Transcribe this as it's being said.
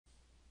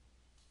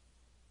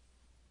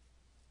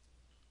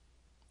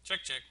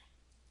Check, check.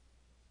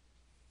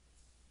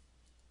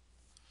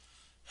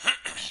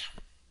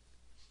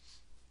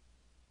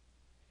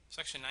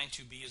 Section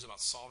 9.2b is about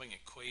solving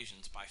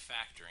equations by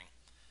factoring.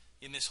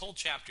 In this whole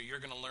chapter, you're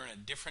going to learn a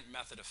different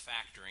method of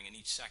factoring in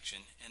each section,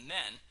 and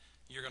then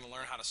you're going to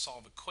learn how to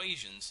solve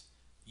equations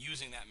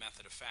using that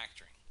method of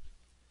factoring.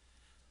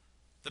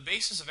 The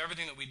basis of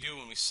everything that we do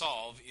when we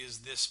solve is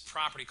this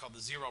property called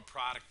the zero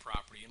product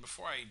property, and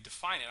before I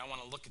define it, I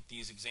want to look at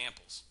these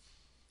examples.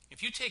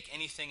 If you take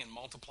anything and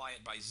multiply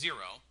it by 0,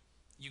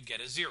 you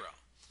get a 0.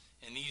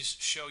 And these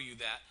show you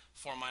that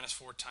 4 minus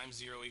 4 times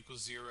 0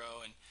 equals 0,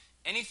 and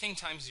anything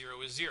times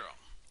 0 is 0.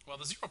 Well,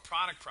 the zero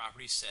product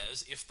property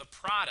says if the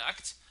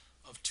product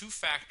of two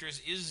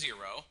factors is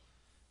 0,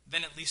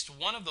 then at least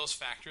one of those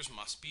factors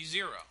must be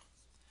 0.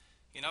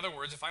 In other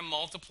words, if I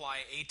multiply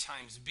a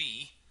times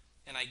b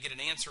and I get an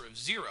answer of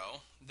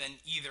 0, then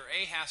either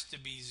a has to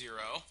be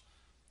 0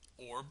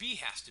 or b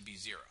has to be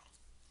 0.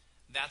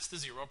 That's the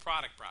zero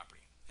product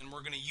property. And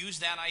we're going to use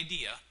that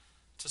idea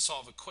to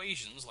solve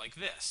equations like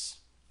this.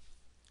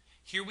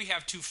 Here we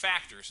have two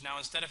factors. Now,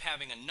 instead of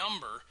having a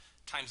number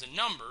times a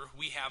number,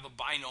 we have a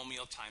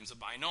binomial times a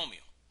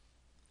binomial.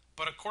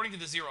 But according to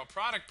the zero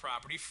product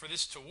property, for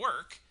this to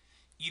work,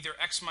 either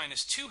x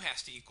minus 2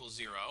 has to equal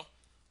 0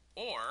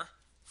 or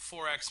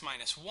 4x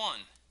minus 1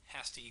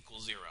 has to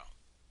equal 0.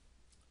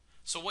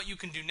 So what you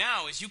can do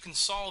now is you can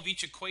solve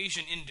each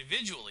equation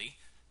individually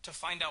to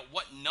find out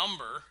what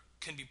number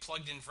can be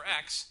plugged in for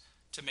x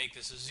to make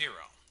this a 0.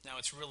 Now,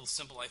 it's real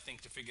simple, I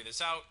think, to figure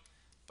this out,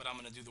 but I'm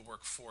going to do the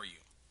work for you.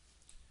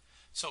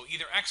 So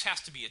either x has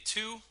to be a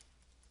 2,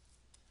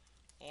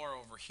 or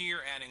over here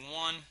adding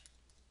 1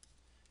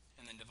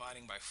 and then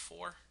dividing by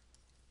 4,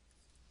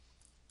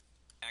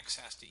 x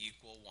has to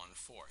equal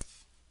 1/4.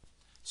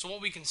 So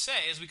what we can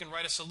say is we can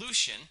write a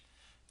solution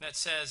that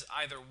says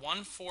either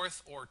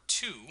 1/4 or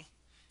 2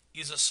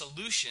 is a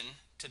solution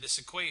to this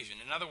equation.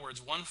 In other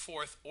words,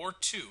 1/4 or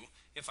 2,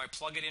 if I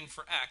plug it in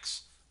for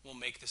x, will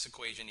make this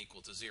equation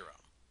equal to 0.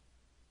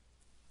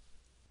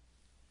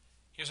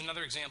 Here's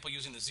another example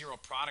using the zero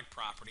product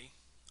property.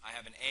 I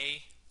have an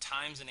a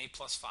times an a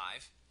plus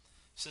 5.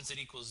 Since it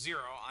equals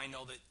 0, I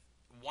know that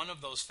one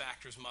of those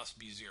factors must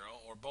be 0,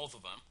 or both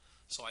of them.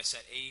 So I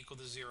set a equal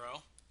to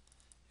 0,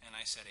 and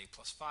I set a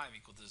plus 5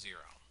 equal to 0.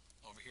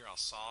 Over here I'll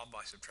solve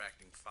by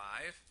subtracting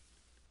 5.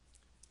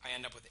 I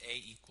end up with a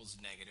equals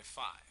negative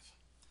 5.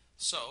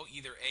 So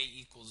either a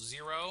equals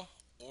 0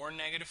 or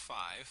negative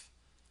 5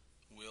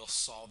 will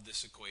solve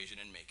this equation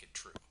and make it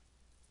true.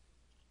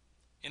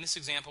 In this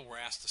example, we're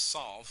asked to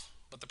solve,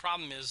 but the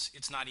problem is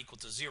it's not equal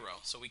to 0,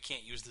 so we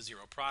can't use the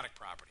zero product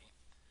property.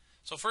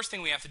 So first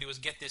thing we have to do is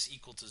get this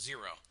equal to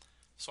 0.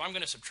 So I'm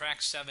going to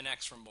subtract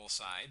 7x from both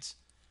sides.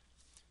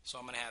 So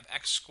I'm going to have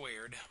x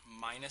squared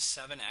minus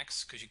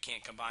 7x, because you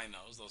can't combine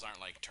those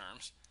aren't like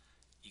terms,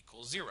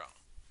 equals 0.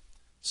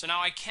 So now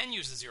I can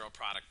use the zero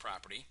product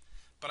property,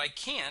 but I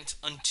can't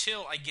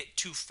until I get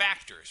two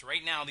factors.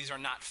 Right now these are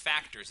not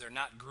factors, they're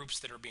not groups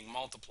that are being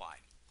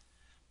multiplied.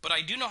 But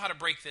I do know how to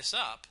break this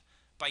up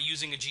by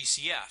using a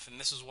GCF, and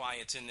this is why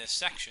it's in this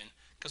section,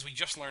 because we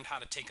just learned how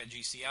to take a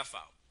GCF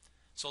out.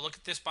 So look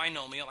at this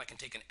binomial. I can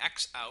take an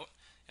x out,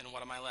 and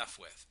what am I left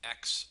with?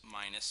 X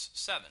minus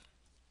 7.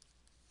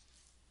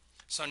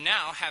 So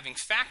now, having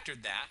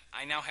factored that,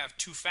 I now have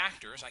two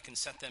factors. I can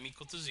set them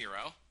equal to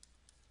 0,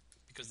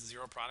 because the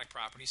zero product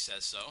property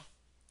says so.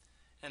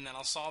 And then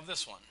I'll solve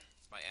this one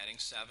by adding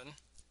 7,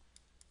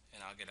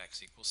 and I'll get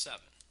x equals 7.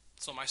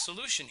 So my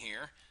solution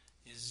here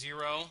is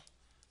 0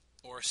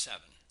 or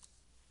 7.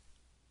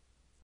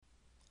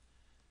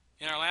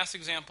 In our last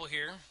example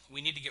here,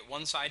 we need to get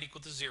one side equal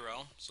to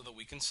 0 so that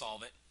we can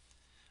solve it.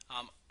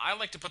 I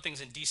like to put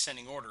things in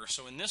descending order,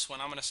 so in this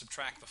one I'm going to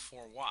subtract the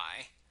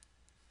 4y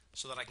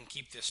so that I can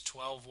keep this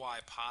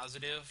 12y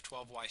positive,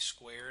 12y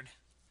squared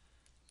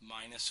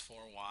minus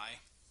 4y.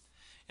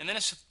 And then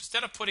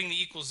instead of putting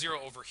the equals 0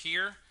 over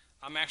here,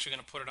 I'm actually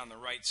going to put it on the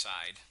right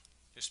side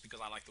just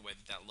because I like the way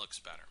that looks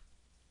better.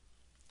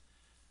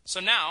 So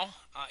now,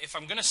 if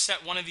I'm going to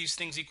set one of these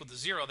things equal to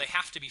 0, they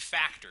have to be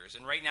factors.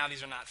 And right now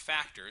these are not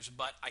factors,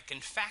 but I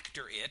can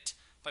factor it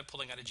by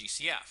pulling out a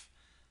GCF.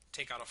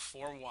 Take out a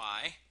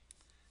 4y,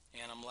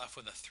 and I'm left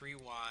with a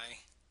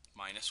 3y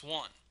minus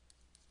 1.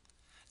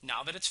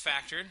 Now that it's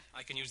factored,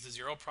 I can use the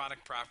zero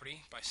product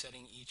property by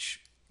setting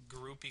each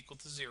group equal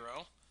to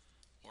 0,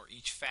 or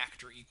each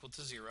factor equal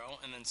to 0,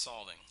 and then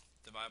solving.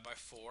 Divide by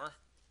 4.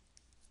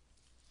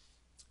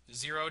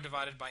 0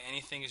 divided by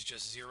anything is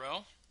just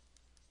 0.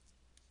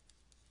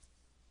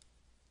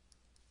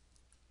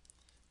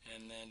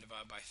 And then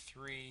divide by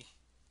 3,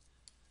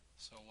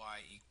 so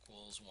y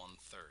equals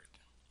 1/3.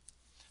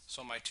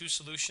 So my two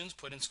solutions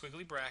put in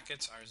squiggly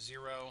brackets are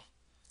 0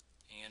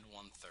 and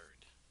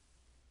 1/3.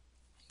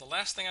 The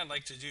last thing I'd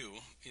like to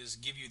do is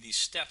give you these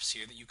steps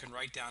here that you can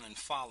write down and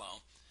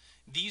follow.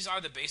 These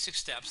are the basic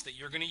steps that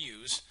you're going to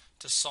use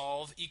to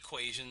solve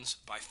equations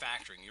by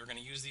factoring. You're going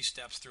to use these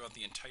steps throughout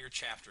the entire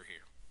chapter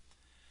here.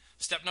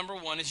 Step number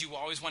 1 is you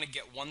always want to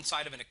get one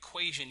side of an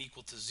equation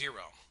equal to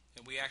 0.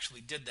 And we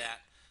actually did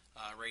that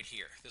right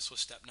here. This was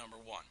step number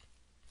 1.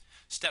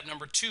 Step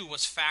number 2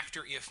 was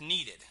factor if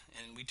needed,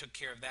 and we took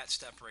care of that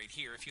step right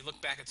here. If you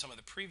look back at some of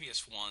the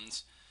previous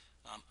ones,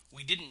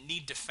 we didn't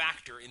need to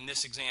factor in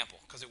this example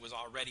because it was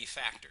already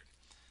factored.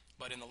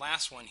 But in the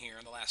last one here,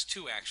 in the last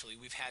 2 actually,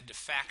 we've had to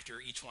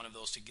factor each one of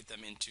those to get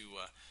them into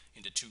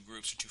 2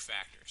 groups or 2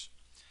 factors.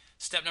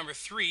 Step number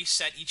 3,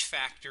 set each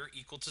factor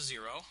equal to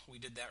 0. We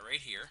did that right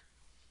here.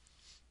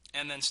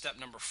 And then step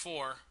number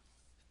 4,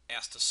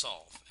 ask to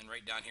solve. And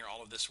right down here,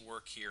 all of this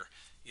work here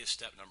is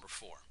step number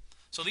 4.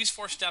 So these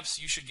 4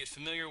 steps you should get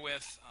familiar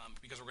with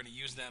because we're going to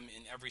use them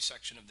in every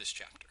section of this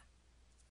chapter.